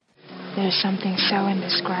There's something so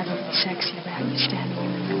indescribably sexy about you standing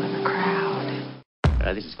in the middle of a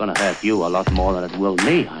crowd. This is going to hurt you a lot more than it will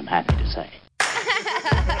me, I'm happy to say.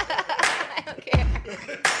 I don't care.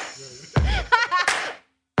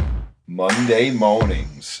 Monday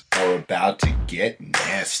mornings are about to get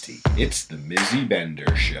nasty. It's the Mizzy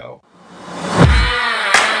Bender Show.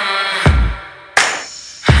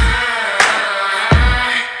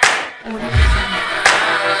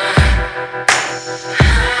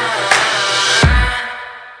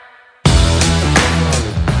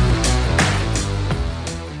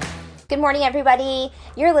 Good morning, everybody.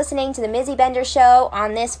 You're listening to the Mizzy Bender Show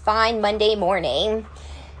on this fine Monday morning.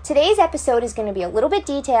 Today's episode is going to be a little bit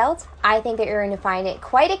detailed. I think that you're going to find it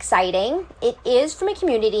quite exciting. It is from a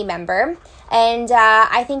community member, and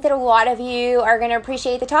I think that a lot of you are going to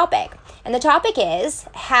appreciate the topic. And the topic is,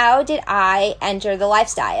 how did I enter the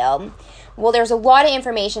lifestyle? Well, there's a lot of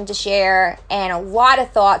information to share and a lot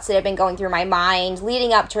of thoughts that have been going through my mind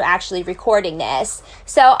leading up to actually recording this.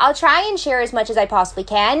 So I'll try and share as much as I possibly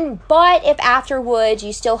can, but if afterwards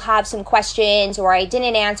you still have some questions or I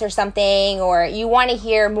didn't answer something or you want to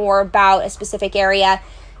hear more about a specific area,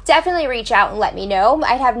 definitely reach out and let me know.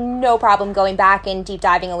 I'd have no problem going back and deep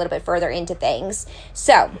diving a little bit further into things.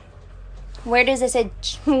 So, where does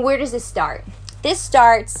this start? This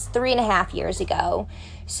starts 3.5 years ago.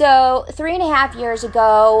 So 3.5 years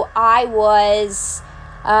ago, I was,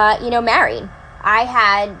 married. I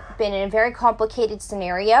had been in a very complicated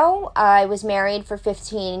scenario. I was married for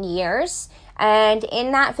 15 years. And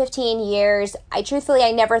in that 15 years, I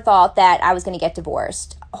never thought that I was going to get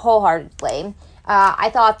divorced wholeheartedly. I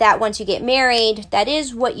thought that once you get married, that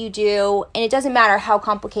is what you do. And it doesn't matter how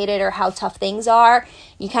complicated or how tough things are.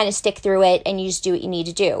 You kind of stick through it and you just do what you need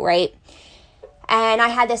to do, right? And I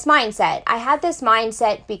had this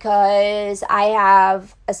mindset. Because I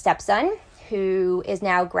have a stepson who is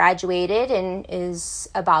now graduated and is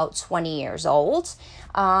about 20 years old.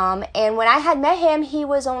 And when I had met him, he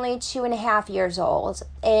was only 2.5 years old.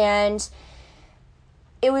 And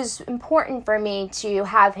it was important for me to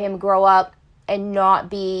have him grow up and not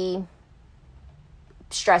be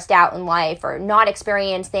stressed out in life or not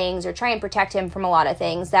experience things or try and protect him from a lot of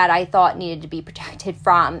things that I thought needed to be protected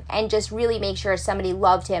from, and just really make sure somebody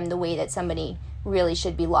loved him the way that somebody really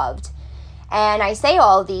should be loved. And I say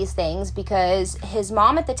all of these things because his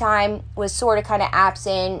mom at the time was sort of kind of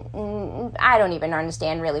absent. I don't even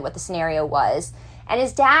understand really what the scenario was. And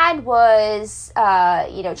his dad was,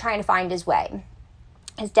 trying to find his way.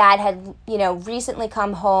 His dad had, recently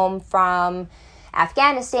come home from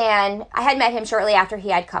Afghanistan. I had met him shortly after he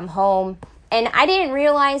had come home, and I didn't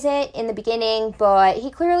realize it in the beginning, but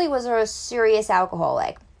he clearly was a serious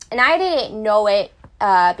alcoholic, and I didn't know it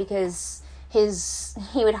because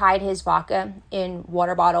he would hide his vodka in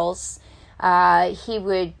water bottles. He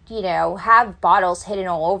would, have bottles hidden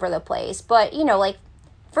all over the place, but,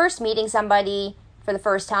 first meeting somebody for the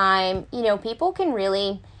first time, people can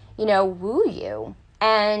really, woo you,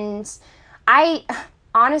 and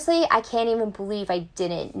honestly, I can't even believe I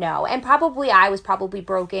didn't know. And I was probably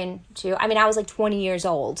broken too. I mean, I was like 20 years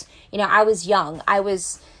old. I was young. I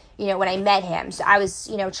was, when I met him. So I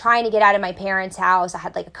was, trying to get out of my parents' house. I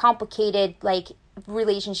had like a complicated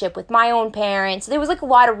relationship with my own parents. There was a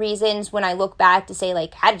lot of reasons when I look back to say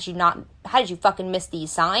how did you fucking miss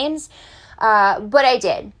these signs? But I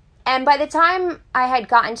did. And by the time I had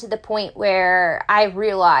gotten to the point where I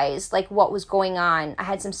realized what was going on, I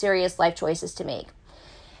had some serious life choices to make.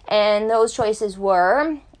 And those choices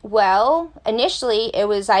were, initially it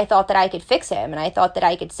was I thought that I could fix him and I thought that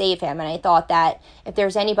I could save him. And I thought that if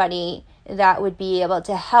there's anybody that would be able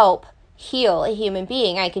to help heal a human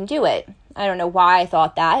being, I can do it. I don't know why I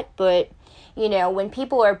thought that, but, when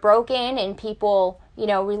people are broken and people,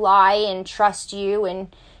 rely and trust you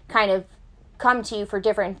and kind of come to you for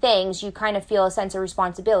different things, you kind of feel a sense of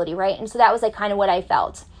responsibility, right? And so that was kind of what I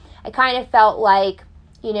felt. I kind of felt like,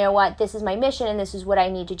 you know what, this is my mission and this is what I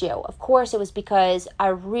need to do. Of course, it was because I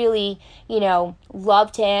really,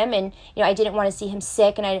 loved him and, I didn't want to see him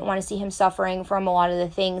sick and I didn't want to see him suffering from a lot of the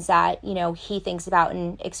things that, he thinks about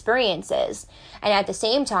and experiences. And at the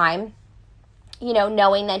same time,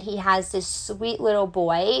 knowing that he has this sweet little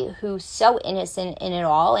boy who's so innocent in it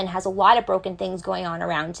all and has a lot of broken things going on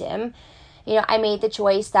around him, I made the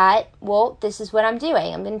choice that, this is what I'm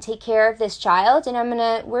doing. I'm going to take care of this child and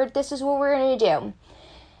this is what we're going to do.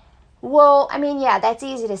 Well, that's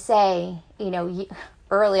easy to say,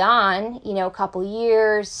 early on, a couple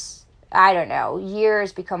years, I don't know,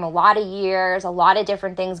 years become a lot of years, a lot of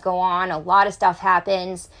different things go on, a lot of stuff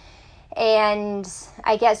happens. And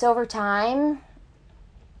I guess over time,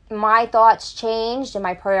 my thoughts changed and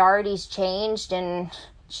my priorities changed and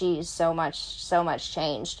geez, so much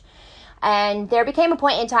changed. And there became a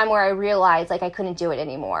point in time where I realized, like, I couldn't do it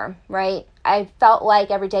anymore, right? I felt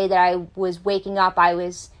like every day that I was waking up, I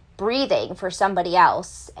was breathing for somebody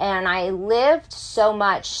else. And I lived so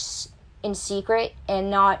much in secret,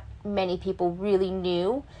 and not many people really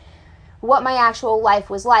knew what my actual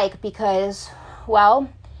life was like because, well,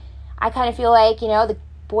 I kind of feel like, the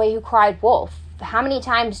boy who cried wolf. How many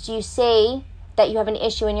times do you say that you have an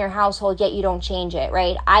issue in your household, yet you don't change it,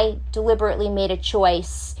 right? I deliberately made a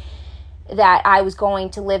choice that I was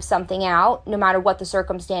going to live something out no matter what the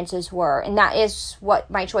circumstances were. And that is what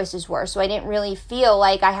my choices were. So I didn't really feel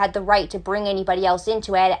like I had the right to bring anybody else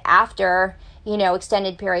into it after,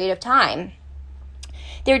 extended period of time.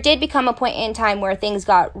 There did become a point in time where things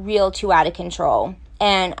got real too out of control.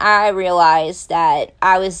 And I realized that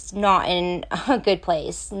I was not in a good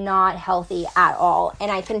place, not healthy at all. And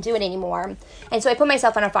I couldn't do it anymore. And so I put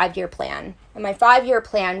myself on a 5-year plan. And my 5-year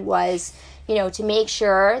plan was, to make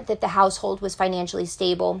sure that the household was financially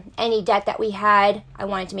stable. Any debt that we had, I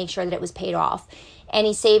wanted to make sure that it was paid off.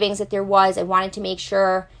 Any savings that there was, I wanted to make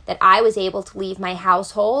sure that I was able to leave my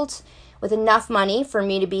household with enough money for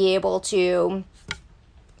me to be able to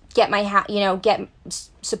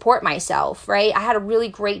support myself, right? I had a really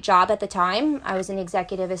great job at the time. I was an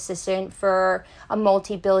executive assistant for a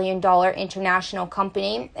multi-billion-dollar international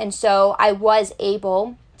company. And so I was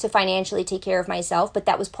able to financially take care of myself, but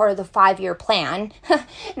that was part of the 5-year plan.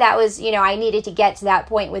 That was, I needed to get to that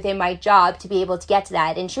point within my job to be able to get to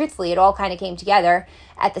that. And truthfully, it all kind of came together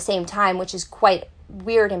at the same time, which is quite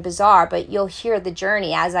weird and bizarre, but you'll hear the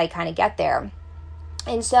journey as I kind of get there.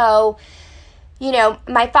 And so,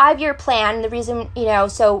 my 5-year plan, the reason,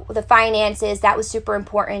 so the finances, that was super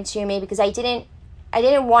important to me because I didn't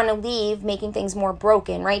want to leave making things more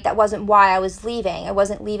broken, right? That wasn't why I was leaving. I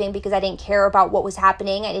wasn't leaving because I didn't care about what was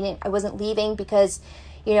happening. I wasn't leaving because,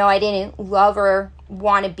 I didn't love or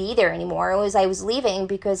want to be there anymore. I was leaving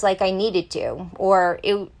because I needed to, or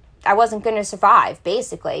I wasn't going to survive,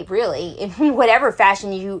 basically, really, in whatever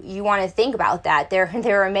fashion you want to think about that.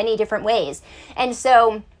 There are many different ways. And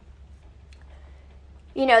so,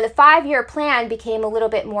 the 5-year plan became a little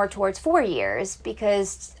bit more towards 4 years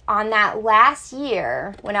because on that last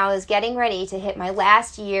year, when I was getting ready to hit my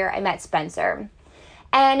last year, I met Spencer.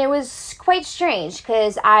 And it was quite strange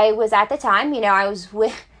because I was at the time, I was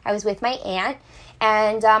with my aunt,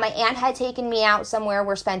 and my aunt had taken me out somewhere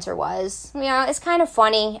where Spencer was. It's kind of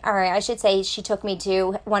funny. All right, I should say she took me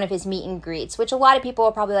to one of his meet and greets, which a lot of people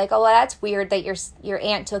are probably like, oh, well, that's weird that your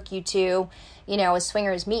aunt took you to, a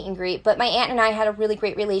swingers meet and greet. But my aunt and I had a really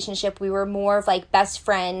great relationship. We were more of best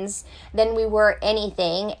friends than we were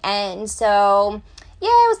anything. And so, yeah,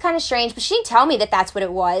 it was kind of strange, but she didn't tell me that that's what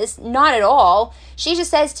it was. Not at all. She just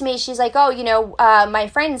says to me, she's like, oh, my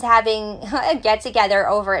friend's having a get-together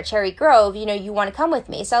over at Cherry Grove. You want to come with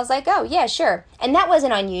me? So I was like, oh, yeah, sure. And that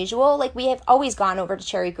wasn't unusual. We have always gone over to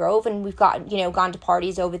Cherry Grove, and we've gone to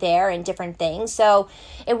parties over there and different things. So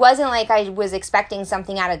it wasn't like I was expecting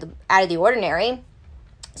something out of the ordinary.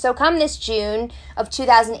 So come this June of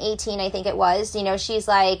 2018, I think it was, she's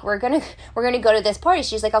like, we're going to go to this party.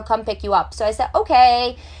 She's like, I'll come pick you up. So I said,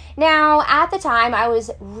 okay. Now, at the time, I was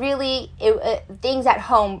things at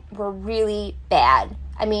home were really bad.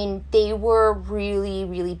 I mean, they were really,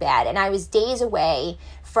 really bad. And I was days away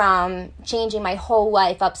from changing my whole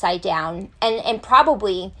life upside down. And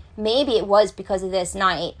probably, maybe it was because of this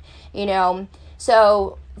night,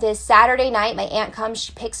 So this Saturday night, my aunt comes,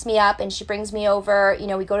 she picks me up, and she brings me over.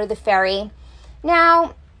 We go to the ferry.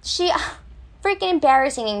 Now, freaking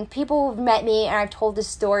embarrassing, and people who've met me, and I've told this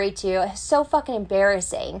story too, it's so fucking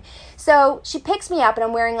embarrassing. So she picks me up, and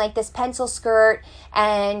I'm wearing this pencil skirt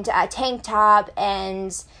and a tank top,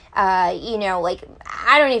 and I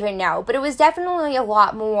don't even know, but it was definitely a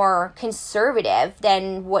lot more conservative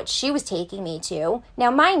than what she was taking me to. Now,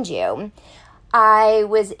 mind you, I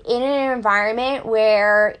was in an environment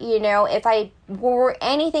where, if I wore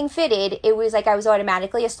anything fitted, it was I was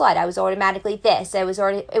automatically a slut. I was automatically this. It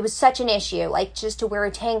was such an issue. Just to wear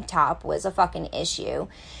a tank top was a fucking issue.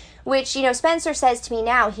 Which, Spencer says to me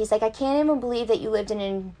now, he's like, I can't even believe that you lived in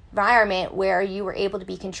an environment where you were able to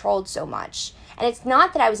be controlled so much. And it's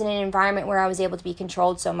not that I was in an environment where I was able to be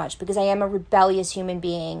controlled so much, because I am a rebellious human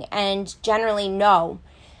being. And generally, no,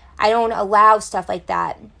 I don't allow stuff like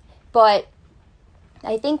that. But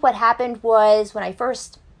I think what happened was when I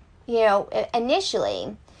first,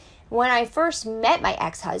 initially, when I first met my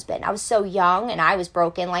ex-husband, I was so young and I was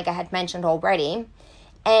broken, like I had mentioned already.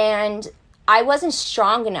 And I wasn't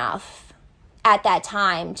strong enough at that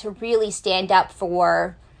time to really stand up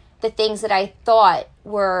for the things that I thought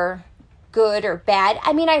were good or bad.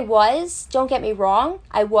 I mean, I was, don't get me wrong,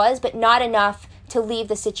 I was, but not enough to leave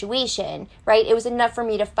the situation, right? It was enough for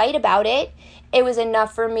me to fight about it. It was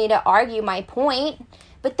enough for me to argue my point.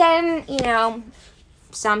 But then,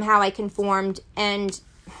 somehow I conformed and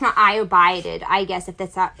I abided, I guess, if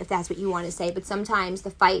that's what you want to say. But sometimes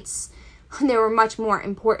the fights, there were much more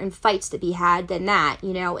important fights to be had than that,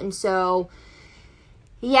 And so,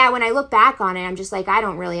 yeah, when I look back on it, I'm just like, I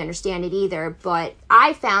don't really understand it either. But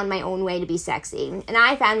I found my own way to be sexy. And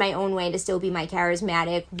I found my own way to still be my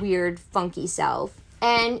charismatic, weird, funky self.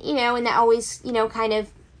 And, and that always, kind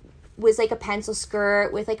of was like a pencil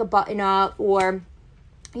skirt with like a button up, or,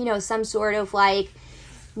 some sort of like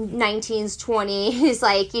 19s, 20s,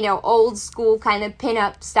 like, old school kind of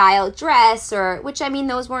pinup style dress, or, which, I mean,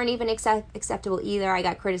 those weren't even acceptable either. I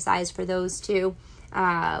got criticized for those too.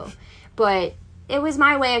 But it was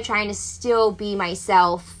my way of trying to still be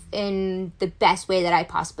myself in the best way that I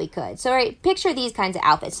possibly could. So, right, picture these kinds of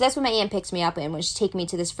outfits. So that's what my aunt picks me up in when she take me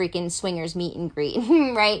to this freaking swingers meet and greet,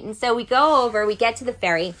 right? And so we go over, we get to the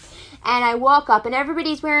ferry, and I walk up, and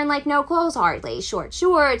everybody's wearing, like, no clothes hardly. Short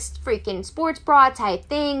shorts, freaking sports bra type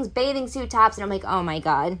things, bathing suit tops, and I'm like, oh my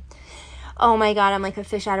God, I'm like a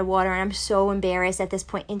fish out of water, and I'm so embarrassed at this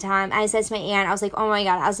point in time. I said to my aunt, I was like, oh my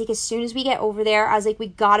God, I was like, as soon as we get over there, I was like, we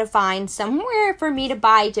gotta find somewhere for me to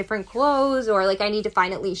buy different clothes, or like I need to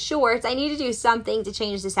find at least shorts. I need to do something to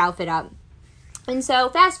change this outfit up. And so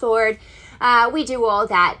fast forward, we do all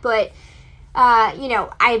that, but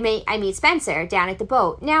I meet Spencer down at the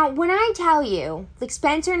boat. Now, when I tell you, like,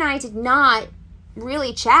 Spencer and I did not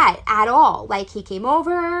really chat at all. Like, he came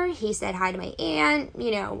over, he said hi to my aunt,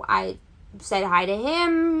 I said hi to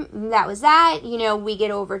him, that was that. We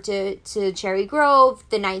get over to Cherry Grove,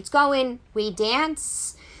 the night's going, we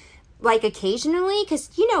dance, like, occasionally, because,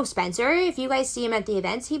 Spencer, if you guys see him at the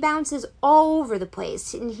events, he bounces all over the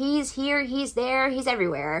place, and he's here, he's there, he's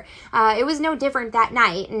everywhere. It was no different that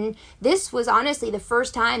night, and this was honestly the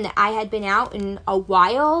first time that I had been out in a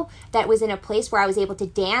while that was in a place where I was able to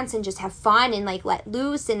dance and just have fun and, like, let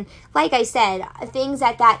loose. And like I said, things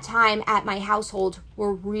at that time at my household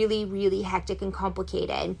were really, really hectic and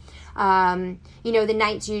complicated. The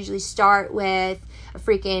nights usually start with a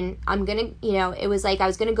freaking, it was like I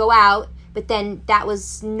was gonna go out, but then that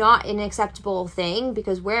was not an acceptable thing,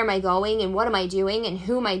 because where am I going, and what am I doing, and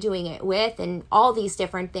who am I doing it with, and all these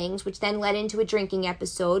different things, which then led into a drinking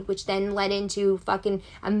episode, which then led into fucking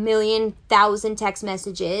 1,000,000 text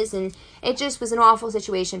messages, and it just was an awful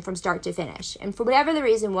situation from start to finish. And for whatever the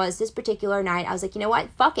reason was, this particular night, I was like, you know what,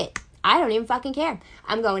 fuck it, I don't even fucking care.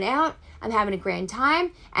 I'm going out, I'm having a grand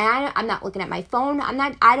time, and I'm not looking at my phone.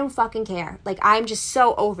 I don't fucking care. Like, I'm just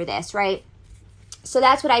so over this, right? So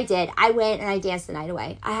that's what I did. I went and I danced the night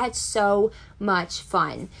away. I had so much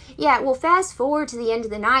fun. Yeah, well, fast forward to the end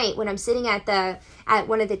of the night when I'm sitting at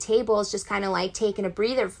one of the tables, just kind of like taking a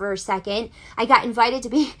breather for a second. I got invited to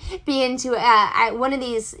be into at one of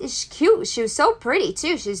these. She's cute. She was so pretty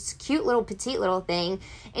too. She's a cute little petite little thing.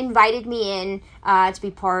 Invited me in to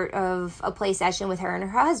be part of a play session with her and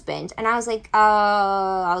her husband. And I was like,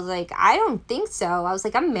 I don't think so. I was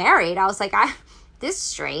like, I'm married. I was like, this is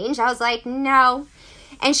strange. I was like, no.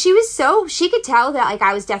 And she could tell that, like,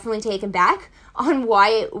 I was definitely taken back on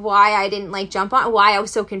why I didn't, like, jump on, why I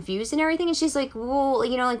was so confused and everything. And she's like, well,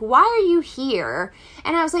 like, why are you here?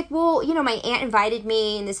 And I was like, well, my aunt invited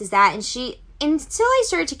me, and this is that. And until I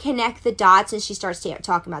started to connect the dots, and she starts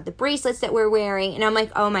talking about the bracelets that we're wearing, and I'm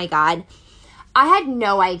like, oh my God, I had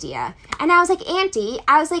no idea. And I was like, Auntie,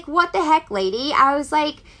 I was like, what the heck, lady? I was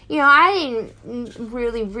like, I didn't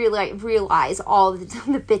really realize all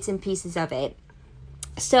the bits and pieces of it.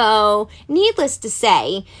 So, needless to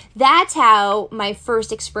say, that's how my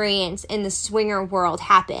first experience in the swinger world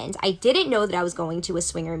happened. I didn't know that I was going to a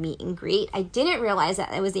swinger meet and greet. I didn't realize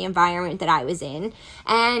that it was the environment that I was in.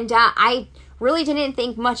 And I really didn't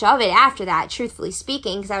think much of it after that, truthfully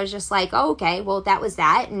speaking, because I was just like, oh, okay, well, that was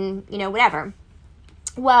that, and, whatever.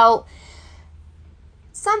 Well,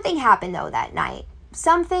 something happened, though, that night.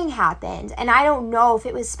 Something happened, and I don't know if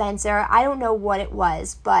it was Spencer. I don't know what it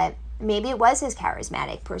was, but maybe it was his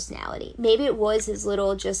charismatic personality. Maybe it was his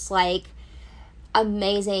little just, like,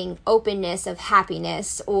 amazing openness of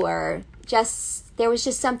happiness, or just, there was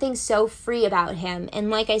just something so free about him. And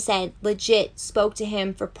like I said, legit spoke to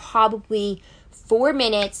him for probably 4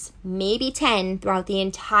 minutes, maybe 10 throughout the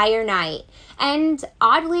entire night. And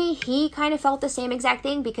oddly, he kind of felt the same exact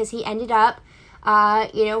thing, because he ended up,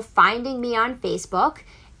 finding me on Facebook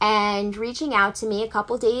and reaching out to me a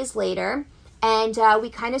couple days later. And we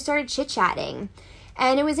kind of started chit-chatting.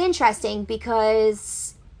 And it was interesting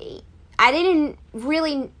because I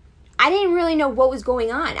I didn't really know what was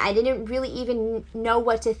going on. I didn't really even know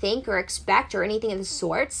what to think or expect or anything of the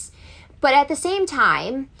sorts. But at the same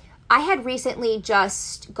time, I had recently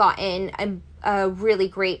just gotten a really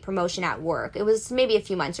great promotion at work. It was maybe a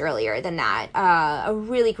few months earlier than that, a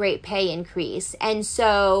really great pay increase. And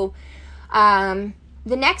so the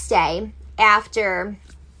next day after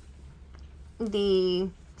the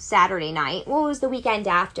Saturday night, well, it was the weekend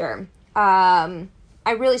after,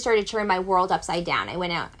 I really started turning my world upside down. I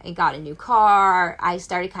went out and got a new car. I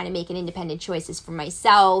started kind of making independent choices for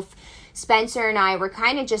myself. Spencer and I were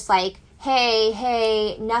kind of just like,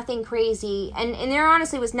 hey, nothing crazy. And there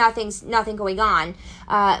honestly was nothing going on.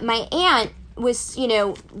 My aunt was,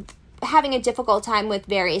 having a difficult time with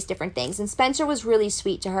various different things. And Spencer was really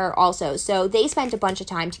sweet to her also. So they spent a bunch of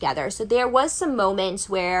time together. So there was some moments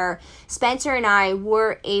where Spencer and I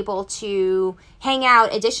were able to hang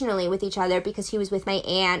out additionally with each other because he was with my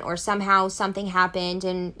aunt, or somehow something happened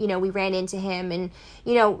and, we ran into him. And,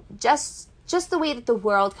 just the way that the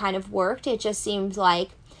world kind of worked, it just seemed like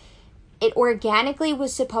it organically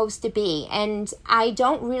was supposed to be. And I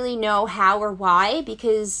don't really know how or why,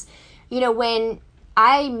 because, when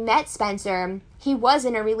I met Spencer, he was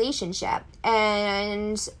in a relationship,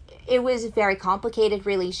 and it was a very complicated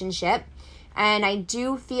relationship. And I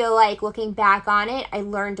do feel like, looking back on it, I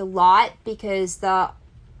learned a lot, because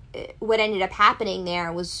what ended up happening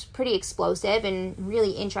there was pretty explosive and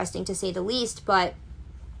really interesting, to say the least. But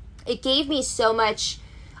it gave me so much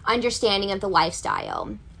understanding of the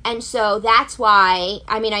lifestyle. And so that's why,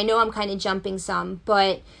 I know I'm kind of jumping some,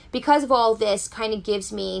 but because of all this, kind of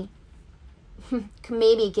gives me,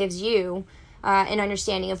 maybe gives you an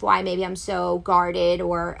understanding of why maybe I'm so guarded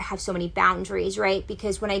or have so many boundaries, right?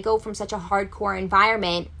 Because when I go from such a hardcore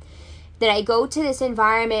environment, that I go to this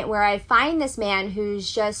environment where I find this man who's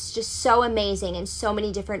just so amazing in so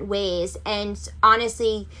many different ways. And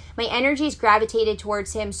honestly, my energies gravitated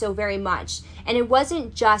towards him so very much. And it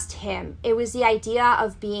wasn't just him. It was the idea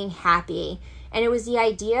of being happy. And it was the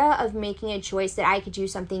idea of making a choice that I could do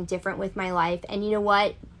something different with my life. And you know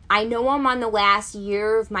what? I know I'm on the last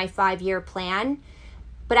year of my 5-year plan,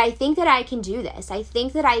 but I think that I can do this. I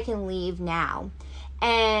think that I can leave now.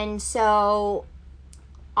 And so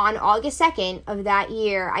on August 2nd of that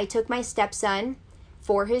year, I took my stepson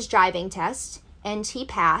for his driving test, and he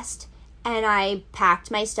passed. And I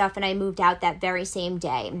packed my stuff and I moved out that very same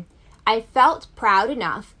day. I felt proud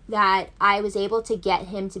enough that I was able to get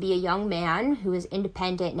him to be a young man who is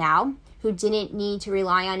independent now, who didn't need to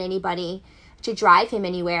rely on anybody to drive him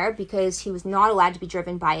anywhere, because he was not allowed to be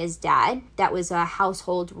driven by his dad. That was a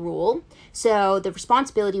household rule. So the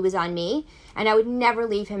responsibility was on me, and I would never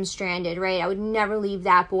leave him stranded, right? I would never leave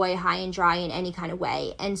that boy high and dry in any kind of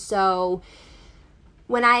way. And so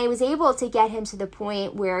when I was able to get him to the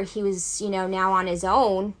point where he was, now on his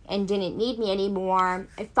own and didn't need me anymore,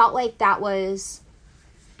 I felt like that was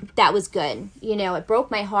good. It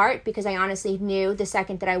broke my heart, because I honestly knew the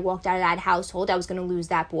second that I walked out of that household, I was going to lose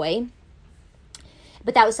that boy.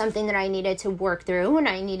 But that was something that I needed to work through, and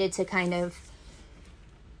I needed to kind of,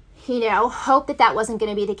 hope that wasn't going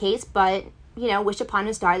to be the case, but, wish upon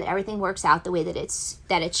a star that everything works out the way that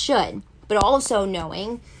it should. But also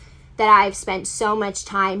knowing that I've spent so much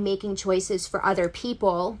time making choices for other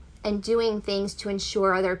people and doing things to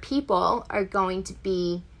ensure other people are going to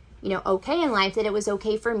be, okay in life, that it was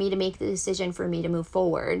okay for me to make the decision for me to move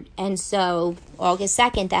forward. And so August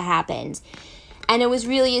 2nd, that happened. And it was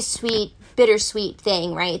really a bittersweet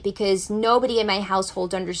thing, right? Because nobody in my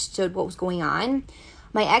household understood what was going on.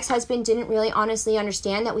 My ex-husband didn't really honestly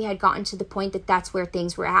understand that we had gotten to the point that that's where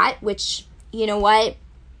things were at, which, you know what?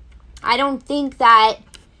 I don't think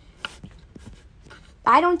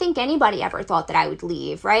anybody ever thought that I would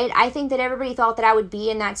leave, right? I think that everybody thought that I would be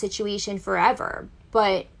in that situation forever.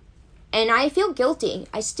 And I feel guilty.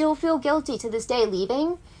 I still feel guilty to this day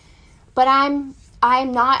leaving, but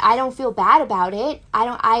I don't feel bad about it.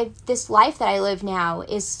 This life that I live now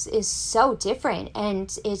is so different,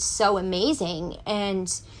 and it's so amazing,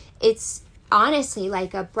 and it's honestly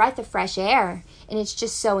like a breath of fresh air, and it's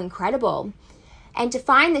just so incredible. And to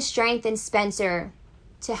find the strength in Spencer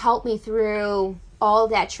to help me through all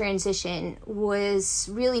of that transition was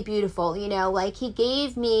really beautiful. He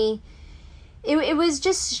gave me, it was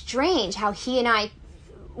just strange how he and I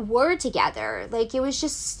were together. It was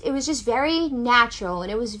just very natural,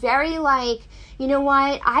 and it was very like, you know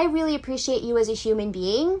what, I really appreciate you as a human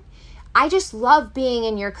being. I just love being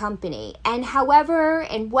in your company. And however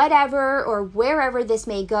and whatever or wherever this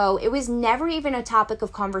may go, it was never even a topic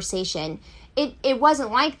of conversation. It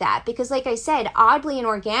wasn't like that, because like I said, oddly and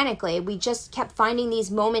organically, we just kept finding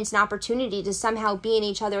these moments and opportunity to somehow be in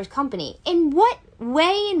each other's company. In what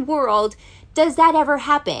way in world does that ever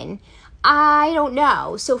happen? I don't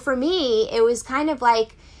know. So for me, it was kind of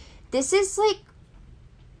like, this is like,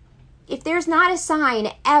 if there's not a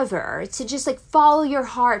sign ever to just like follow your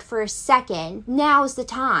heart for a second, now's the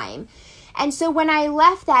time. And so when I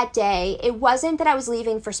left that day, it wasn't that I was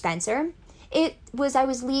leaving for Spencer. It was I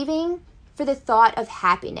was leaving for the thought of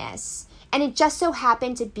happiness. And it just so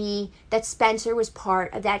happened to be that Spencer was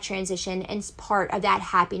part of that transition and part of that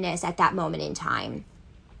happiness at that moment in time.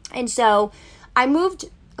 And so I moved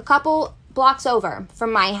a couple blocks over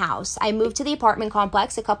from my house. I moved to the apartment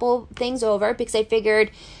complex a couple things over because I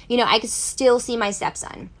figured, I could still see my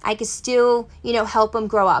stepson. I could still, help him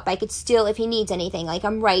grow up. I could still, if he needs anything, like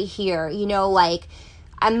I'm right here,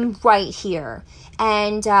 I'm right here.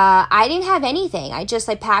 And I didn't have anything. I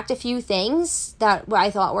packed a few things that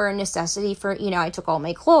I thought were a necessity for, I took all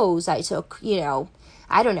my clothes. I took,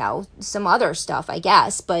 I don't know, some other stuff, I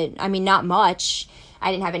guess. But, not much.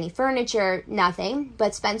 I didn't have any furniture, nothing.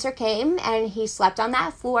 But Spencer came and he slept on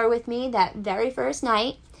that floor with me that very first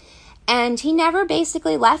night. And he never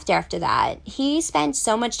basically left after that. He spent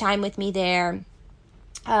so much time with me there.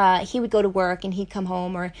 He would go to work and he'd come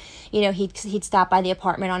home, or, he'd stop by the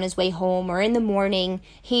apartment on his way home, or in the morning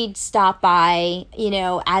he'd stop by,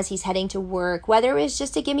 as he's heading to work, whether it was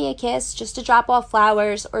just to give me a kiss, just to drop off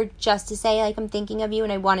flowers, or just to say, like, I'm thinking of you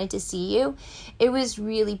and I wanted to see you. It was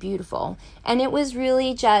really beautiful. And it was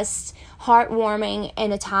really just heartwarming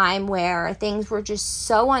in a time where things were just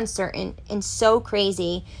so uncertain and so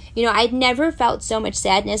crazy. I'd never felt so much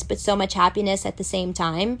sadness, but so much happiness at the same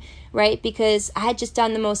time, right? Because I had just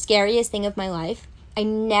done the most scariest thing of my life. I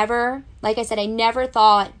never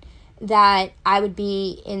thought that I would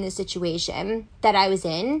be in the situation that I was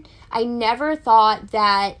in. I never thought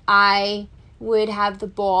that I would have the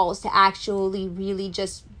balls to actually really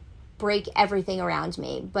just break everything around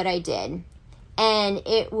me, but I did. And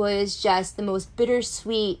it was just the most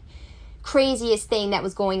bittersweet, craziest thing that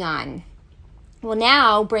was going on. Well,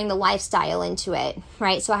 now bring the lifestyle into it,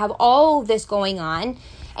 right? So I have all of this going on,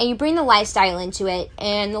 and you bring the lifestyle into it,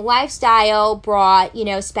 and the lifestyle brought,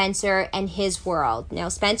 Spencer and his world. Now,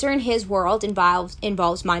 Spencer and his world involves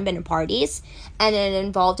Mindbender Parties, and it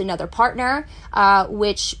involved another partner,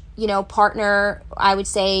 which, partner, I would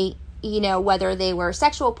say, whether they were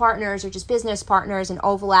sexual partners or just business partners and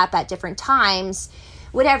overlap at different times,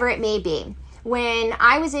 whatever it may be. When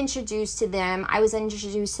I was introduced to them as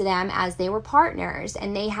they were partners,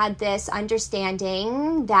 and they had this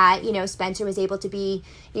understanding that, Spencer was able to be,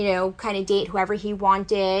 kind of date whoever he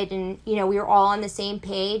wanted, and, we were all on the same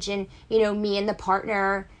page, and, me and the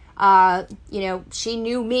partner, she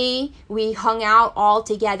knew me, we hung out all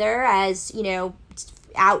together as,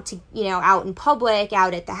 out in public,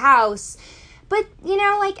 out at the house. But,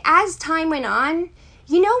 as time went on,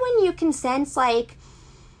 when you can sense,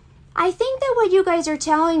 I think that what you guys are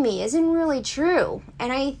telling me isn't really true.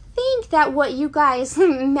 And I think that what you guys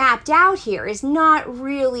mapped out here is not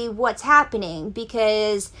really what's happening,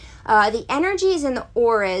 because the energies and the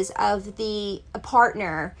auras of the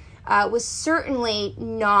partner was certainly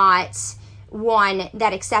not one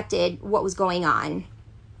that accepted what was going on.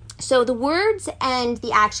 So the words and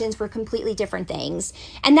the actions were completely different things.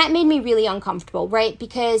 And that made me really uncomfortable, right?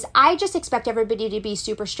 Because I just expect everybody to be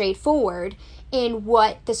super straightforward in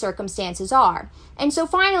what the circumstances are. And so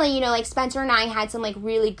finally, Spencer and I had some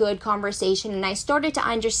really good conversation, and I started to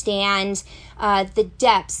understand the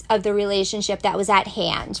depths of the relationship that was at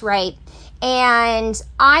hand, right? And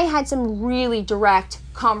I had some really direct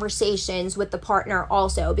conversations with the partner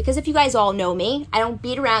also, because if you guys all know me, I don't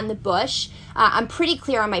beat around the bush. I'm pretty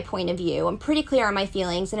clear on my point of view. I'm pretty clear on my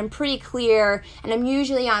feelings, and I'm pretty clear, and I'm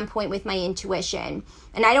usually on point with my intuition.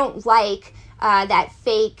 And I don't like that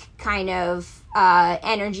fake kind of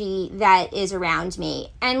energy that is around me.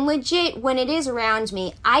 And legit, when it is around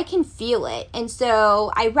me, I can feel it. And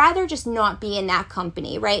so I'd rather just not be in that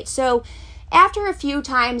company, right? So after a few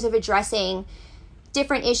times of addressing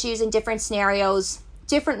different issues and different scenarios,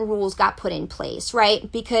 different rules got put in place,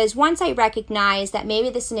 right? Because once I recognized that maybe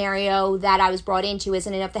the scenario that I was brought into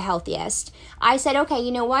isn't of the healthiest, I said, okay,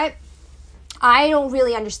 you know what? I don't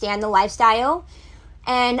really understand the lifestyle,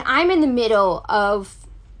 and I'm in the middle of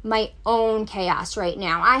my own chaos right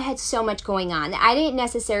now. I had so much going on. I didn't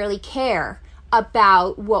necessarily care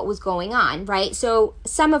about what was going on, right? So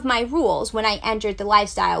some of my rules when I entered the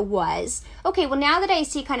lifestyle was, okay, well, now that I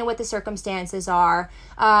see kind of what the circumstances are,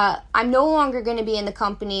 I'm no longer going to be in the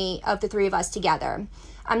company of the three of us together.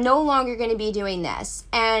 I'm no longer going to be doing this.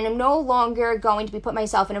 And I'm no longer going to be put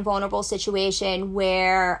myself in a vulnerable situation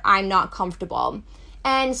where I'm not comfortable.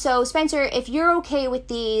 And so, Spencer, if you're okay with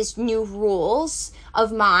these new rules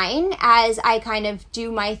of mine as I kind of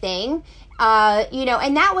do my thing,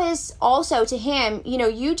 and that was also to him,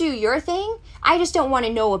 you do your thing. I just don't want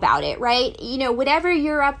to know about it, right? Whatever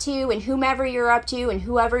you're up to and whomever you're up to and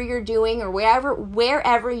whoever you're doing or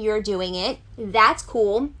wherever you're doing it, that's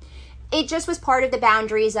cool. It just was part of the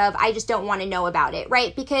boundaries of I just don't want to know about it,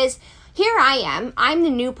 right? Because here I am, I'm the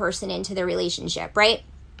new person into the relationship, right?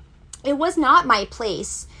 It was not my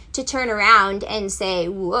place to turn around and say,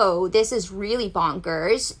 whoa, this is really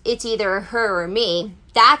bonkers. It's either her or me.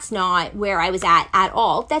 That's not where I was at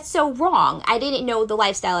all. That's so wrong. I didn't know the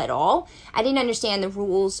lifestyle at all. I didn't understand the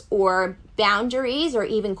rules or boundaries or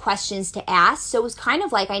even questions to ask. So it was kind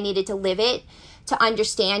of like I needed to live it to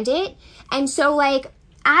understand it. And so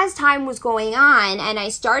as time was going on and I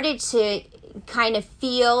started to kind of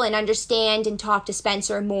feel and understand and talk to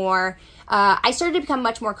Spencer more, I started to become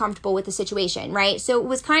much more comfortable with the situation, right? So it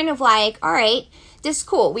was kind of like, all right, this is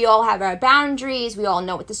cool. We all have our boundaries. We all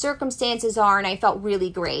know what the circumstances are. And I felt really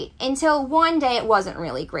great until one day it wasn't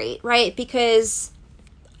really great, right? Because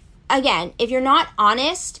again, if you're not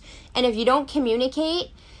honest and if you don't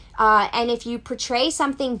communicate and if you portray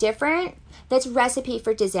something different, that's recipe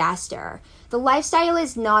for disaster. The lifestyle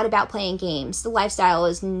is not about playing games. The lifestyle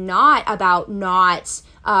is not about not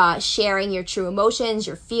sharing your true emotions,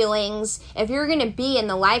 your feelings. If you're going to be in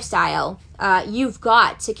the lifestyle, you've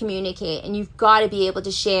got to communicate and you've got to be able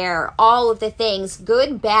to share all of the things,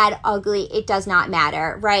 good, bad, ugly, it does not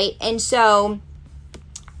matter, right? And so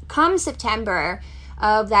come September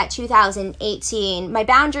of that 2018, my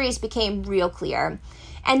boundaries became real clear.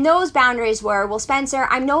 And those boundaries were, well, Spencer,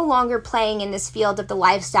 I'm no longer playing in this field of the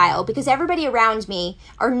lifestyle because everybody around me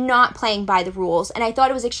are not playing by the rules. And I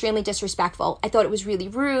thought it was extremely disrespectful. I thought it was really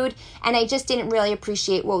rude. And I just didn't really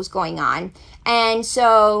appreciate what was going on. And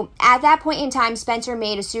so at that point in time, Spencer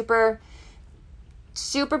made a super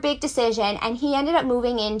big decision. And he ended up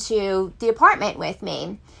moving into the apartment with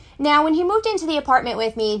me. Now, when he moved into the apartment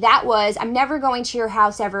with me, that was, I'm never going to your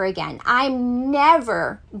house ever again. I'm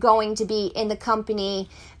never going to be in the company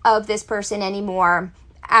of this person anymore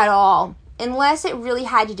at all. Unless it really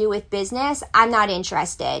had to do with business, I'm not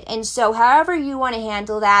interested. And so however you want to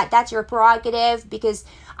handle that, that's your prerogative because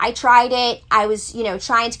I tried it. I was,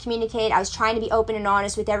 trying to communicate. I was trying to be open and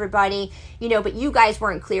honest with everybody, but you guys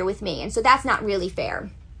weren't clear with me. And so that's not really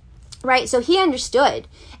fair, right? So he understood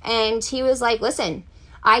and he was like, listen,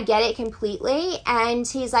 I get it completely. And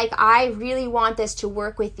he's like, I really want this to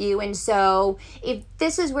work with you. And so if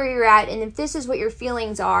this is where you're at and if this is what your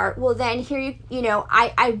feelings are, well, then here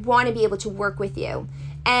I want to be able to work with you.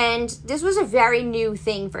 And this was a very new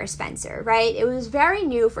thing for Spencer, right? It was very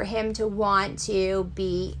new for him to want to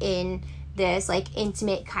be in this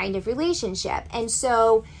intimate kind of relationship. And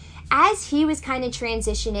so as he was kind of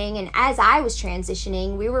transitioning and as I was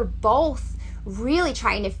transitioning, we were both really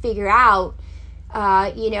trying to figure out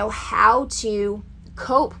how to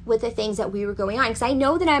cope with the things that we were going on. Because I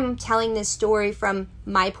know that I'm telling this story from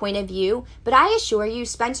my point of view, but I assure you,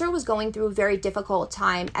 Spencer was going through a very difficult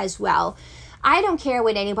time as well. I don't care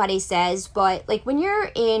what anybody says, but when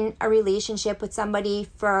you're in a relationship with somebody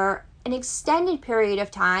for an extended period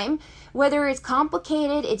of time, whether it's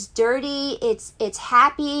complicated, it's dirty, it's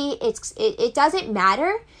happy, it doesn't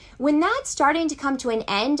matter. When that's starting to come to an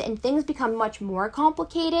end and things become much more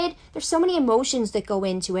complicated, there's so many emotions that go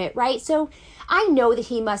into it, right? So I know that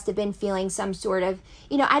he must have been feeling some sort of,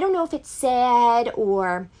 I don't know if it's sad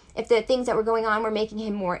or if the things that were going on were making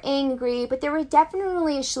him more angry, but there were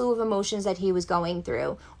definitely a slew of emotions that he was going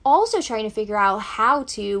through. Also trying to figure out how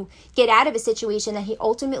to get out of a situation that he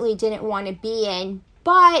ultimately didn't want to be in,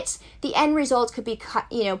 but the end result could be,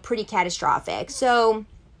 pretty catastrophic. So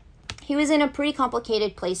he was in a pretty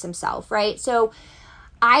complicated place himself, right? So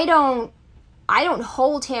I don't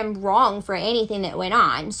hold him wrong for anything that went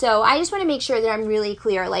on. So I just want to make sure that I'm really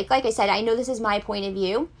clear. Like I said, I know this is my point of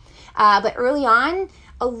view, but early on,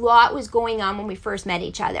 a lot was going on when we first met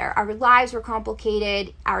each other. Our lives were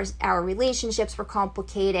complicated, our relationships were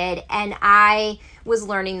complicated, and I was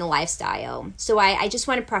learning the lifestyle. So I just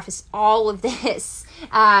want to preface all of this,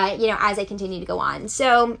 as I continue to go on.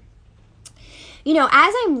 So,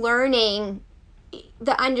 as I'm learning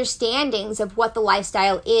the understandings of what the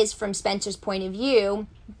lifestyle is from Spencer's point of view,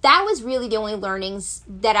 that was really the only learnings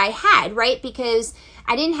that I had, right? Because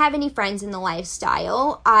I didn't have any friends in the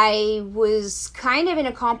lifestyle. I was kind of in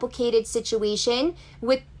a complicated situation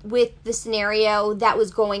with the scenario that was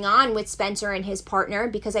going on with Spencer and his partner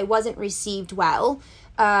because I wasn't received well.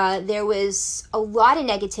 There was a lot of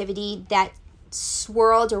negativity that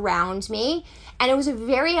swirled around me. And it was a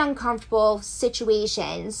very uncomfortable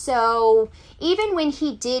situation. So even when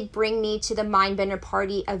he did bring me to the Mindbender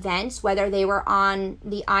Party events, whether they were on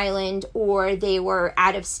the island or they were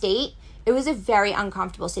out of state, it was a very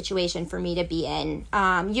uncomfortable situation for me to be in.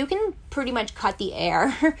 You can pretty much cut the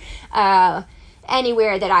air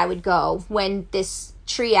anywhere that I would go when this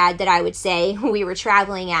triad that I would say we were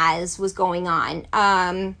traveling as was going on.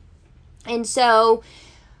 And so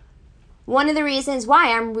one of the reasons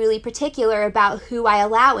why I'm really particular about who I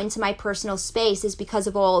allow into my personal space is because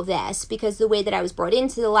of all of this, because the way that I was brought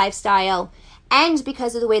into the lifestyle and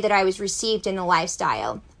because of the way that I was received in the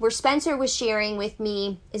lifestyle. Where Spencer was sharing with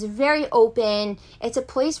me is very open. It's a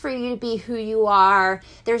place for you to be who you are.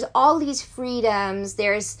 There's all these freedoms.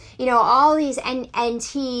 There's, all these, and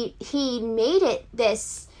he made it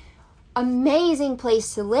this amazing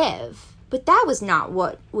place to live. But that was not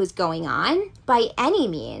what was going on by any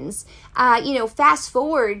means. Fast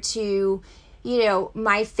forward to,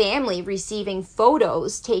 my family receiving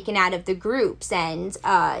photos taken out of the groups and,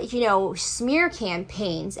 smear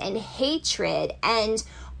campaigns and hatred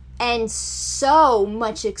and so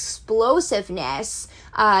much explosiveness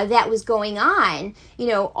that was going on,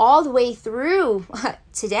 all the way through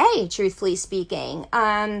today, truthfully speaking.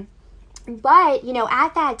 But,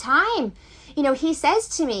 at that time, he says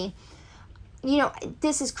to me,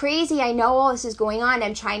 this is crazy. I know all this is going on.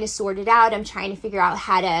 I'm trying to sort it out. I'm trying to figure out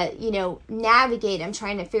how to, navigate. I'm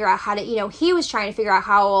trying to figure out how to, he was trying to figure out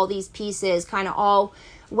how all these pieces kind of all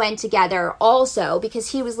went together also,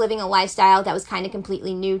 because he was living a lifestyle that was kind of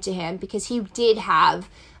completely new to him, because he did have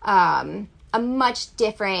a much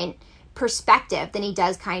different perspective than he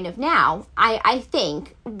does kind of now, I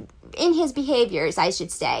think, in his behaviors, I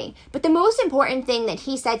should say. But the most important thing that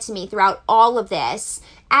he said to me throughout all of this,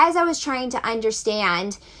 as I was trying to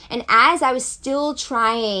understand and as I was still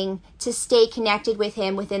trying to stay connected with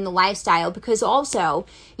him within the lifestyle, because also,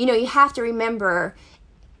 you have to remember,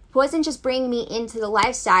 he wasn't just bringing me into the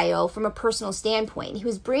lifestyle from a personal standpoint. He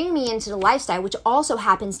was bringing me into the lifestyle, which also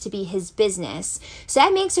happens to be his business. So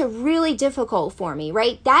that makes it really difficult for me,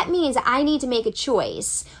 right? That means I need to make a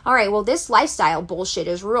choice. All right, well, this lifestyle bullshit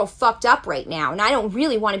is real fucked up right now, and I don't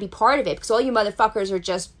really want to be part of it because all you motherfuckers are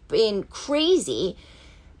just being crazy.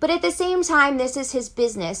 But at the same time, this is his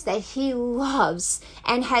business that he loves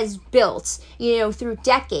and has built, through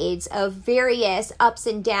decades of various ups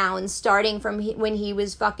and downs, starting from when he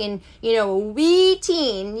was fucking, a wee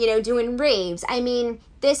teen, doing raves. I mean,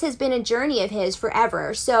 this has been a journey of his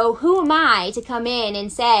forever. So who am I to come in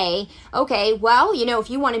and say, okay, well, if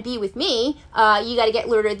you want to be with me, you got to get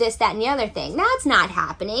lured or this, that, and the other thing. That's not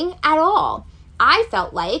happening at all. I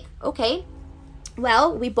felt like, okay,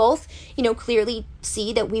 well, we both, clearly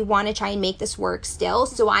see that we want to try and make this work still.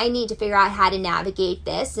 So I need to figure out how to navigate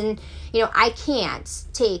this. And, I can't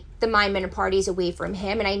take the Mindbender Parties away from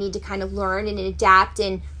him. And I need to kind of learn and adapt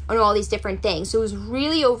and all these different things. So it was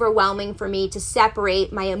really overwhelming for me to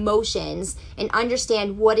separate my emotions and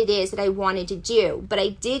understand what it is that I wanted to do. But I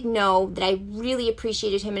did know that I really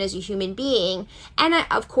appreciated him as a human being. And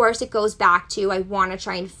of course, it goes back to I want to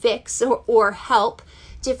try and fix or help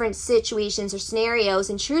different situations or scenarios.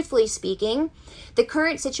 And truthfully speaking, the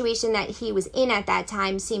current situation that he was in at that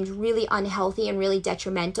time seemed really unhealthy and really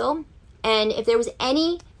detrimental. And if there was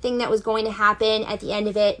anything that was going to happen at the end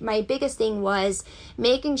of it, my biggest thing was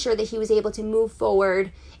making sure that he was able to move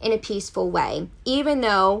forward in a peaceful way. Even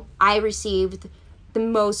though I received the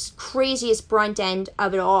most craziest brunt end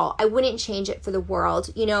of it all, I wouldn't change it for the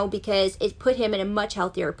world, because it put him in a much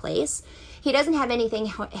healthier place. He doesn't have anything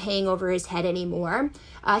hanging over his head anymore.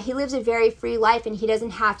 He lives a very free life, and he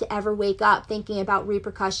doesn't have to ever wake up thinking about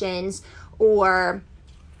repercussions or,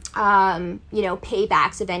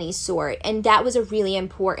 paybacks of any sort. And that was a really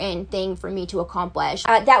important thing for me to accomplish.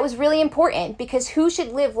 That was really important because who should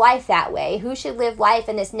live life that way? Who should live life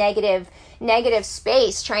in this negative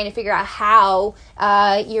space trying to figure out how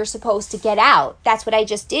you're supposed to get out? That's what I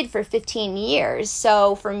just did for 15 years.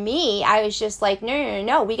 So for me, I was just like,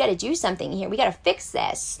 no, we got to do something here. We got to fix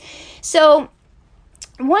this. So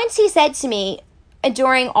once he said to me,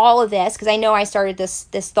 during all of this, because I know I started this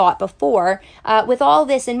thought before, with all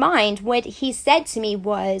this in mind, what he said to me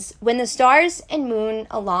was, when the stars and moon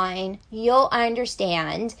align, you'll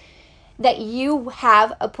understand that you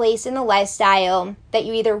have a place in the lifestyle that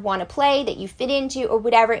you either want to play, that you fit into, or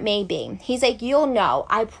whatever it may be. He's like, you'll know,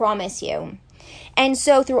 I promise you. And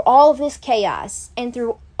so through all of this chaos and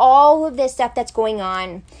through all of this stuff that's going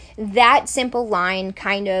on, that simple line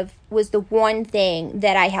kind of was the one thing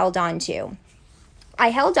that I held on to. I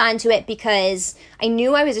held on to it because I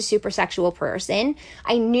knew I was a super sexual person.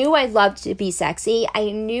 I knew I loved to be sexy. I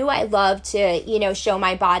knew I loved to, show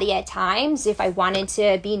my body at times. If I wanted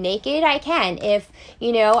to be naked, I can. If,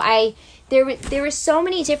 there were so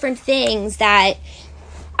many different things that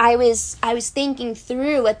I was thinking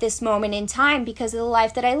through at this moment in time because of the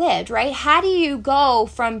life that I lived, right? How do you go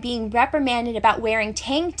from being reprimanded about wearing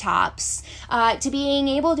tank tops to being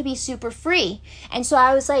able to be super free? And so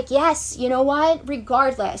I was like, yes, you know what?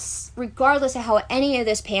 Regardless of how any of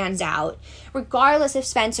this pans out, regardless if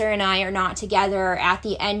Spencer and I are not together at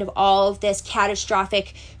the end of all of this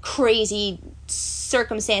catastrophic, crazy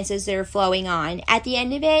circumstances that are flowing on, at the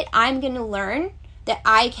end of it, I'm going to learn that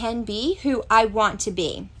I can be who I want to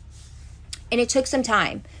be. And it took some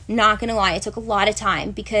time. Not going to lie, it took a lot of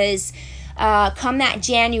time because come that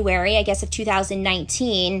January, I guess, of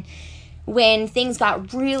 2019, when things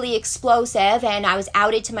got really explosive and I was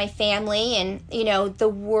outed to my family and, the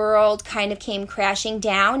world kind of came crashing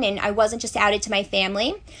down, and I wasn't just outed to my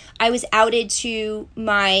family. I was outed to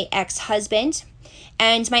my ex-husband.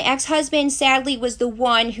 And my ex-husband, sadly, was the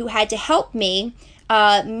one who had to help me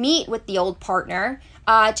meet with the old partner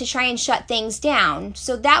to try and shut things down.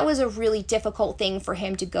 So that was a really difficult thing for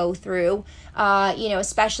him to go through,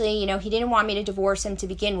 especially, he didn't want me to divorce him to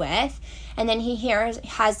begin with. And then he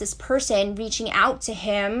has this person reaching out to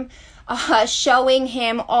him, showing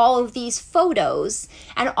him all of these photos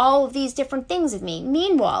and all of these different things of me.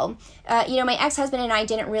 Meanwhile, my ex-husband and I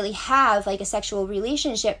didn't really have like a sexual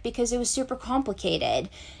relationship because it was super complicated.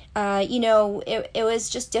 It was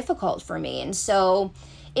just difficult for me. And so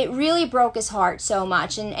it really broke his heart so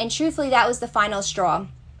much. And truthfully, that was the final straw.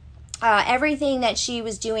 Everything that she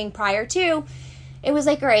was doing prior to, it was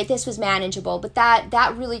like, all right, this was manageable. But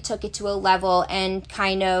that really took it to a level and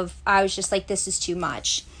kind of, I was just like, this is too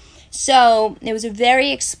much. So it was a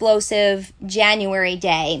very explosive January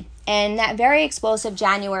day. And that very explosive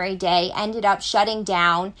January day ended up shutting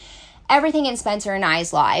down everything in Spencer and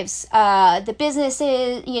I's lives. The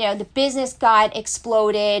business got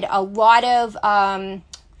exploded. A lot of,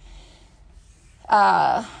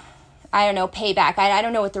 payback. I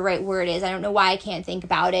don't know what the right word is. I don't know why I can't think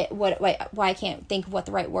about it. Why I can't think of what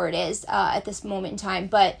the right word is at this moment in time.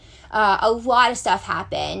 But a lot of stuff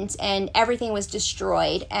happened and everything was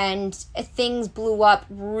destroyed and things blew up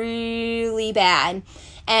really bad.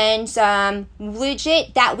 And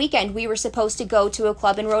legit, that weekend, we were supposed to go to a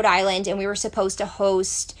club in Rhode Island and we were supposed to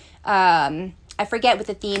host, I forget what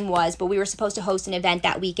the theme was, but we were supposed to host an event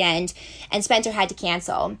that weekend and Spencer had to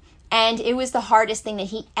cancel. And it was the hardest thing that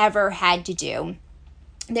he ever had to do.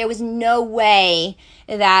 There was no way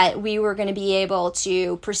that we were going to be able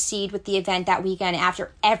to proceed with the event that weekend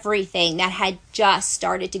after everything that had just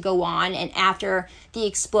started to go on and after the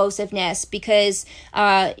explosiveness because,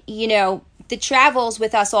 the travels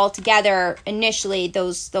with us all together initially,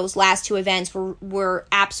 those last two events were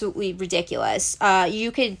absolutely ridiculous.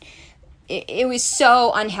 It was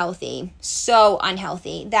so unhealthy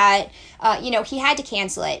that, he had to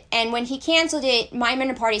cancel it. And when he canceled it,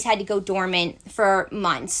 Mindbender Parties had to go dormant for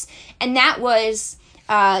months. And that was,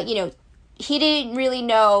 he didn't really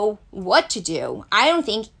know what to do. I don't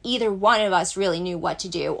think either one of us really knew what to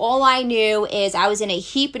do. All I knew is I was in a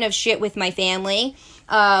heaping of shit with my family.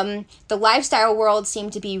 The lifestyle world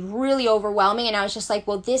seemed to be really overwhelming, and I was just like,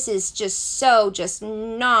 well, this is just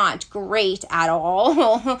not great at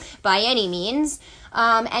all by any means.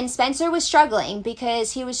 And Spencer was struggling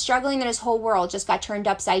because he was struggling that his whole world just got turned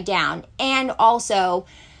upside down. And also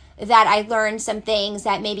that I learned some things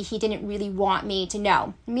that maybe he didn't really want me to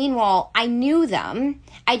know. Meanwhile, I knew them.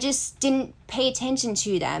 I just didn't pay attention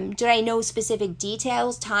to them. Did I know specific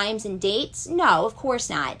details, times, and dates? No, of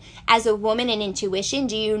course not. As a woman in intuition,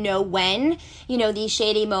 do you know when, these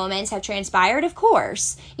shady moments have transpired? Of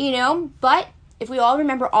course, but if we all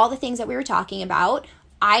remember all the things that we were talking about,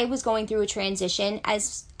 I was going through a transition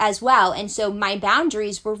as well. And so my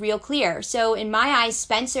boundaries were real clear. So in my eyes,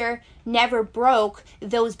 Spencer never broke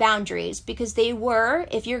those boundaries because they were,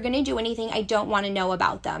 if you're going to do anything, I don't want to know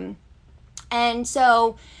about them. And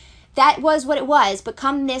so that was what it was. But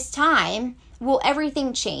come this time, well,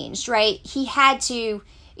 everything changed, right? He had to,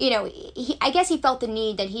 I guess he felt the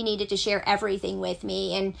need that he needed to share everything with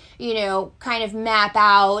me and, kind of map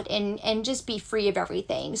out and just be free of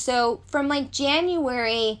everything. So from like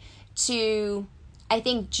January to, I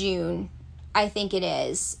think June, I think it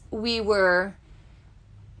is, we were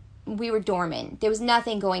dormant. There was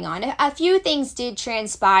nothing going on. A few things did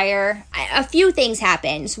transpire. A few things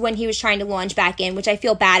happened when he was trying to launch back in, which I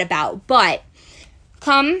feel bad about. But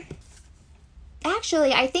I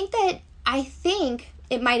think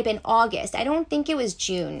it might have been August. I don't think it was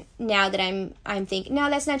June. Now that I'm thinking, no,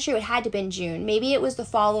 that's not true. It had to have been June. Maybe it was the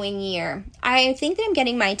following year. I think that I'm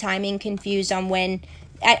getting my timing confused on when.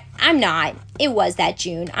 I'm not. It was that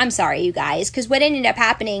June. I'm sorry, you guys. Because what ended up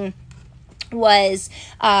happening was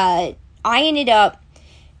I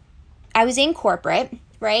was in corporate,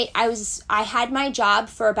 right? I had my job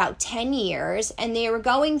for about 10 years, and they were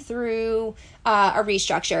going through a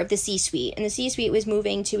restructure of the C-suite, and the C-suite was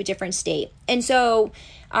moving to a different state. And so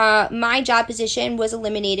my job position was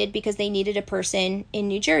eliminated because they needed a person in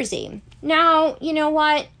New Jersey. Now, you know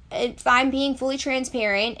what? If I'm being fully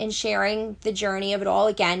transparent and sharing the journey of it all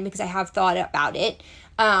again, because I have thought about it,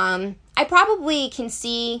 I probably can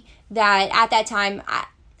see that at that time,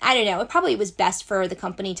 I don't know, it probably was best for the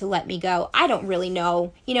company to let me go. I don't really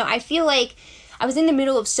know. I feel like I was in the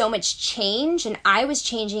middle of so much change, and I was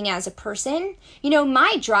changing as a person.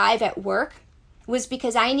 My drive at work was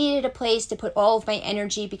because I needed a place to put all of my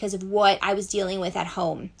energy because of what I was dealing with at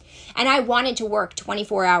home. And I wanted to work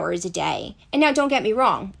 24 hours a day. And now don't get me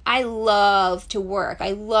wrong, I love to work.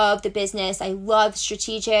 I love the business. I love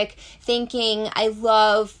strategic thinking. I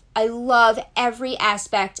love every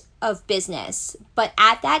aspect of business. But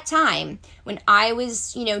at that time, when I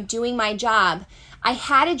was, doing my job, I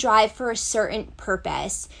had a drive for a certain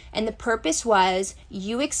purpose. And the purpose was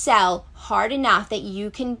you excel hard enough that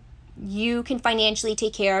you can financially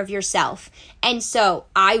take care of yourself. And so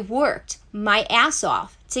I worked my ass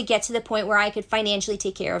off to get to the point where I could financially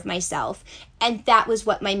take care of myself. And that was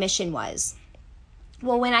what my mission was.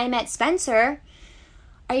 Well, when I met Spencer,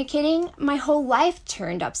 are you kidding? My whole life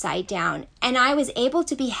turned upside down, and I was able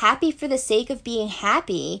to be happy for the sake of being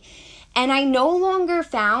happy. And I no longer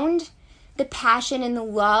found the passion and the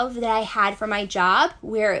love that I had for my job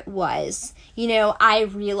where it was. I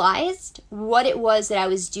realized what it was that I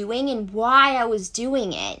was doing and why I was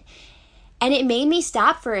doing it. And it made me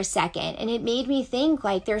stop for a second, and it made me think,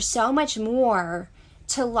 like, there's so much more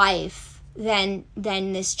to life than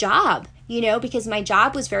this job, because my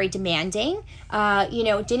job was very demanding.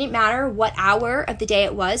 It didn't matter what hour of the day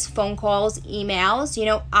it was, phone calls,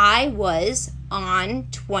 emails, I was on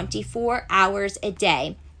 24 hours a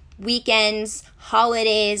day. Weekends,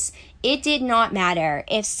 holidays, it did not matter.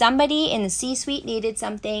 If somebody in the C-suite needed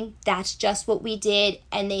something, that's just what we did.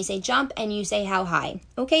 And they say jump, and you say how high.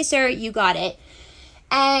 Okay, sir, you got it.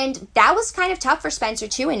 And that was kind of tough for Spencer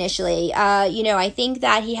too initially. I think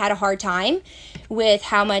that he had a hard time with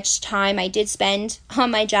how much time I did spend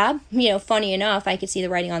on my job. Funny enough, I could see the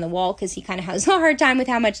writing on the wall, because he kind of has a hard time with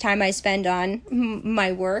how much time I spend on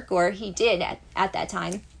my work, or he did at that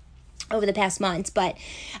time over the past months. But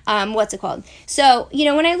so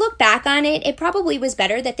when I look back on it, it probably was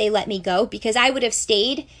better that they let me go, because I would have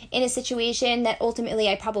stayed in a situation that ultimately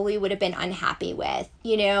I probably would have been unhappy with.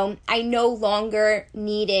 I no longer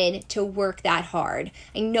needed to work that hard.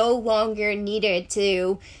 I no longer needed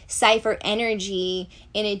to cipher energy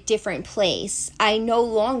in a different place. I no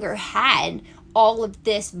longer had all of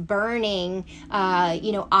this burning,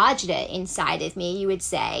 agita inside of me, you would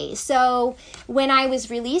say. So when I was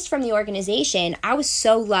released from the organization, I was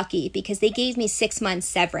so lucky because they gave me 6 months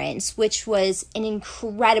severance, which was an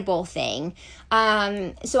incredible thing.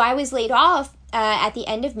 So I was laid off at the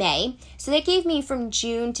end of May. So they gave me from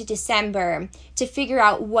June to December to figure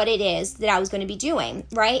out what it is that I was going to be doing,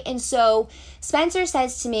 right? And so Spencer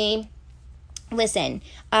says to me, listen,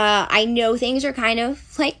 I know things are kind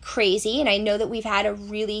of like crazy, and I know that we've had a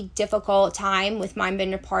really difficult time with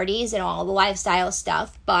Mindbender Parties and all the lifestyle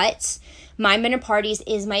stuff, but Mindbender Parties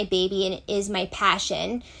is my baby and it is my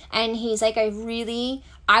passion. And he's like,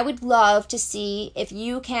 I would love to see if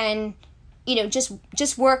you can,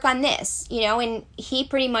 just work on this, and he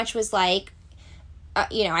pretty much was like,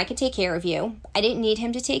 I could take care of you. I didn't need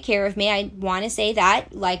him to take care of me. I want to say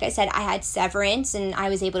that. Like I said, I had severance, and I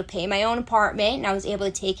was able to pay my own apartment, and I was able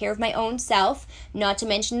to take care of my own self, not to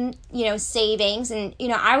mention, savings. And,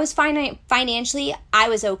 I was financially, I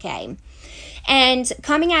was okay. And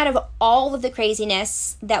coming out of all of the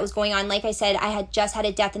craziness that was going on, like I said, I had just had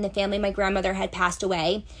a death in the family. My grandmother had passed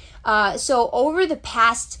away. So over the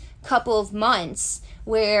past couple of months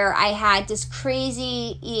where I had this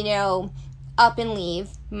crazy, up and leave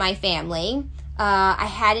my family. I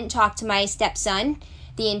hadn't talked to my stepson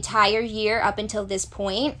the entire year up until this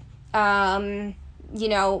point. At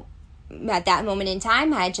that moment in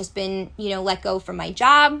time, I had just been, let go from my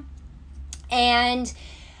job. And,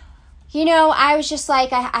 I was just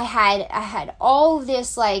like, I had all of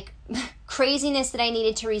this like craziness that I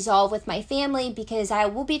needed to resolve with my family, because I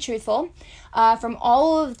will be truthful, from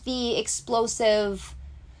all of the explosive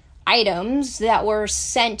items that were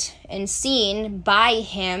sent and seen by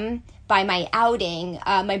him, by my outing,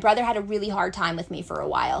 my brother had a really hard time with me for a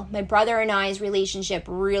while. My brother and I's relationship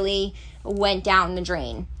really went down the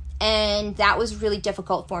drain. And that was really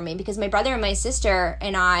difficult for me because my brother and my sister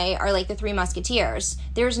and I are like the Three Musketeers.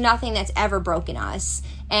 There's nothing that's ever broken us.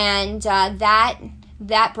 And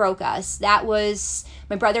that broke us. That was,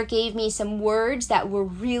 my brother gave me some words that were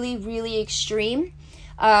really, really extreme.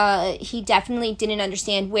 He definitely didn't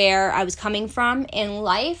understand where I was coming from in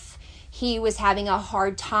life. He was having a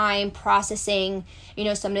hard time processing,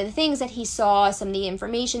 some of the things that he saw, some of the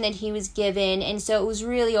information that he was given. And so it was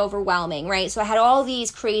really overwhelming, right? So I had all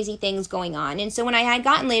these crazy things going on. And so when I had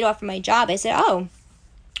gotten laid off from my job, I said, oh,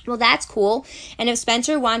 well, that's cool. And if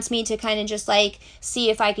Spencer wants me to kind of just like see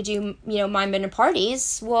if I could do, Mindbender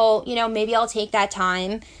Parties, well, maybe I'll take that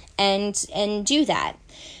time and do that.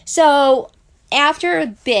 So after a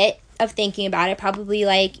bit of thinking about it, probably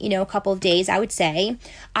like, a couple of days, I would say,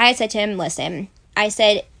 I said to him, listen, I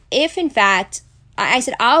said, if in fact, I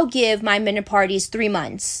said, I'll give Mindbender Parties 3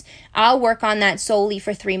 months. I'll work on that solely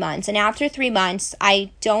for 3 months. And after 3 months, I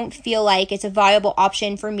don't feel like it's a viable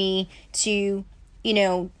option for me to,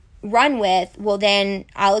 run with, well, then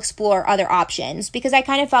I'll explore other options. Because I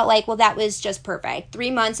kind of felt like, well, that was just perfect. 3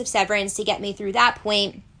 months of severance to get me through that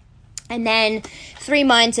point. And then 3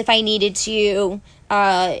 months if I needed to,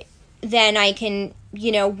 then I can,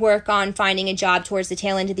 work on finding a job towards the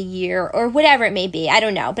tail end of the year or whatever it may be. I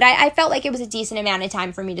don't know. But I felt like it was a decent amount of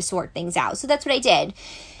time for me to sort things out. So that's what I did.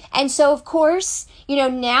 And so, of course,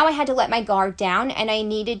 now I had to let my guard down and I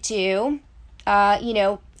needed to,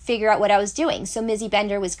 figure out what I was doing. So Mizzy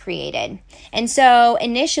Bender was created. And so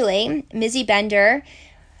initially, Mizzy Bender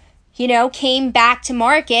came back to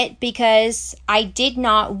market because I did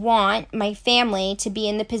not want my family to be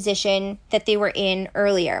in the position that they were in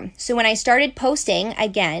earlier. So when I started posting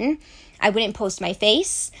again, I wouldn't post my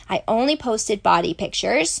face. I only posted body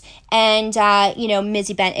pictures and,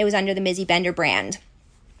 it was under the Mizzy Bender brand.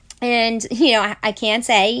 And, I can't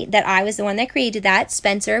say that I was the one that created that.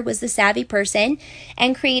 Spencer was the savvy person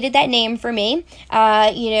and created that name for me.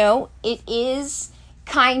 It is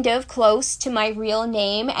kind of close to my real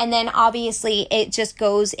name, and then obviously it just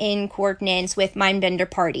goes in coordinates with Mindbender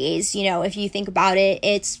Parties. If you think about it,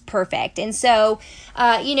 it's perfect. And so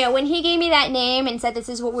when he gave me that name and said this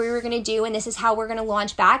is what we were going to do and this is how we're going to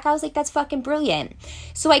launch back, I was like, that's fucking brilliant.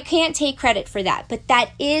 So I can't take credit for that, but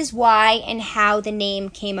that is why and how the name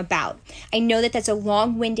came about. I know that that's a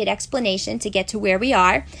long-winded explanation to get to where we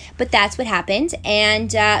are, but that's what happened.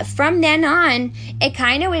 And from then on, it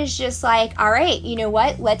kind of was just like, all right, you know what?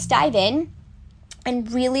 Let's dive in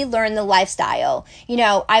and really learn the lifestyle.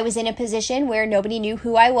 I was in a position where nobody knew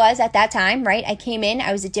who I was at that time, right? I came in,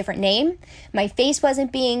 I was a different name. My face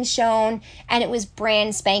wasn't being shown, and it was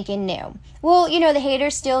brand spanking new. Well, the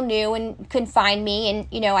haters still knew and couldn't find me.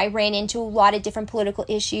 And, I ran into a lot of different political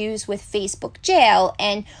issues with Facebook jail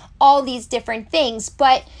and all these different things.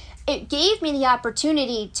 But it gave me the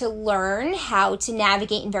opportunity to learn how to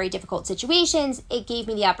navigate in very difficult situations. It gave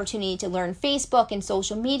me the opportunity to learn Facebook and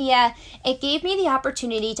social media. It gave me the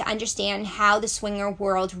opportunity to understand how the swinger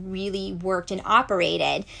world really worked and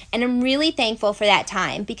operated. And I'm really thankful for that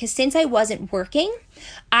time because since I wasn't working,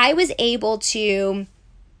 I was able to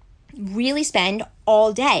really spend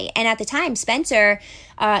all day. And at the time, Spencer,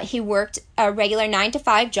 he worked a regular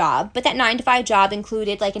 9-to-5 job, but that 9-to-5 job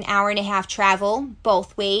included like an hour and a half travel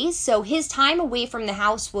both ways. So his time away from the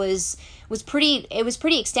house was pretty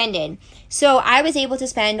extended. So I was able to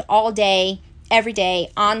spend all day, every day,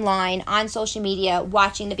 online, on social media,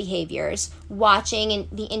 watching the behaviors, watching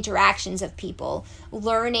the interactions of people,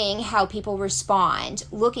 learning how people respond,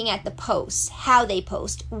 looking at the posts, how they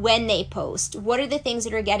post, when they post, what are the things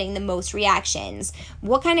that are getting the most reactions,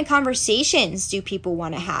 what kind of conversations do people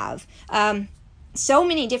want to have, so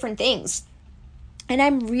many different things. And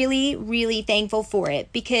I'm really, really thankful for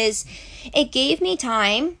it because it gave me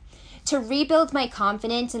time to rebuild my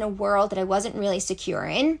confidence in a world that I wasn't really secure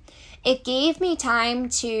in. It gave me time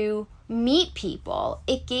to meet people.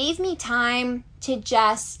 It gave me time to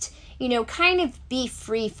just, kind of be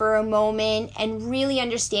free for a moment and really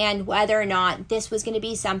understand whether or not this was going to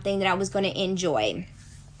be something that I was going to enjoy.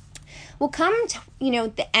 Well, come to,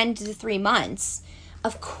 the end of the 3 months,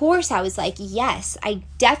 of course I was like, yes, I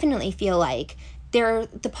definitely feel like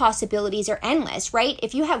the possibilities are endless, right?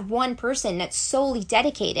 If you have one person that's solely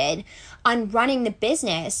dedicated on running the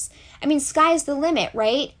business, sky's the limit,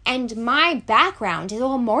 right? And my background is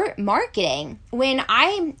all marketing.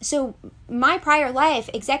 So my prior life,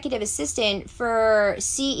 executive assistant for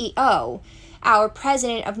CEO, our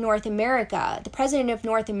president of North America. The president of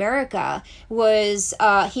North America was,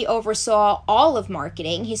 he oversaw all of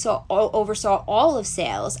marketing. He oversaw all of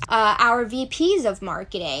sales. Our VPs of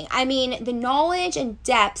marketing. I mean, the knowledge and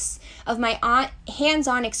depths of my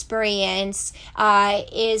hands-on experience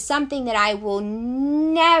is something that I will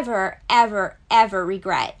never, ever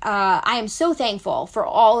regret. I am so thankful for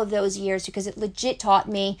all of those years because it legit taught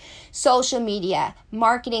me social media,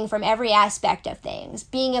 marketing from every aspect of things,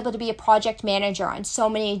 being able to be a project manager on so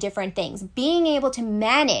many different things, being able to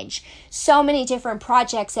manage so many different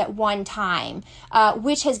projects at one time,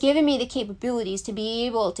 which has given me the capabilities to be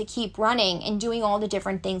able to keep running and doing all the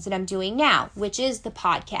different things that I'm doing now, which is the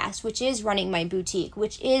podcast, which is running my boutique,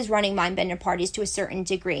 which is running Mindbender Parties to a certain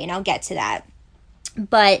degree, and I'll get to that.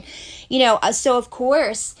 But, so of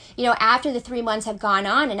course, after the 3 months have gone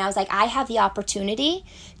on and I was like, I have the opportunity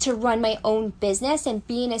to run my own business and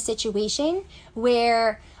be in a situation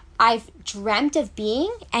where I've dreamt of being,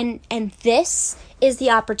 and this is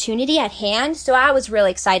the opportunity at hand. So I was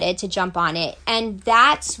really excited to jump on it. And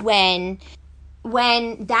that's when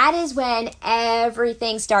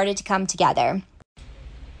everything started to come together.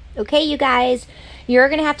 Okay, you guys, you're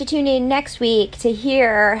going to have to tune in next week to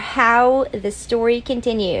hear how the story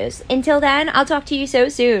continues. Until then, I'll talk to you so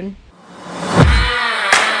soon.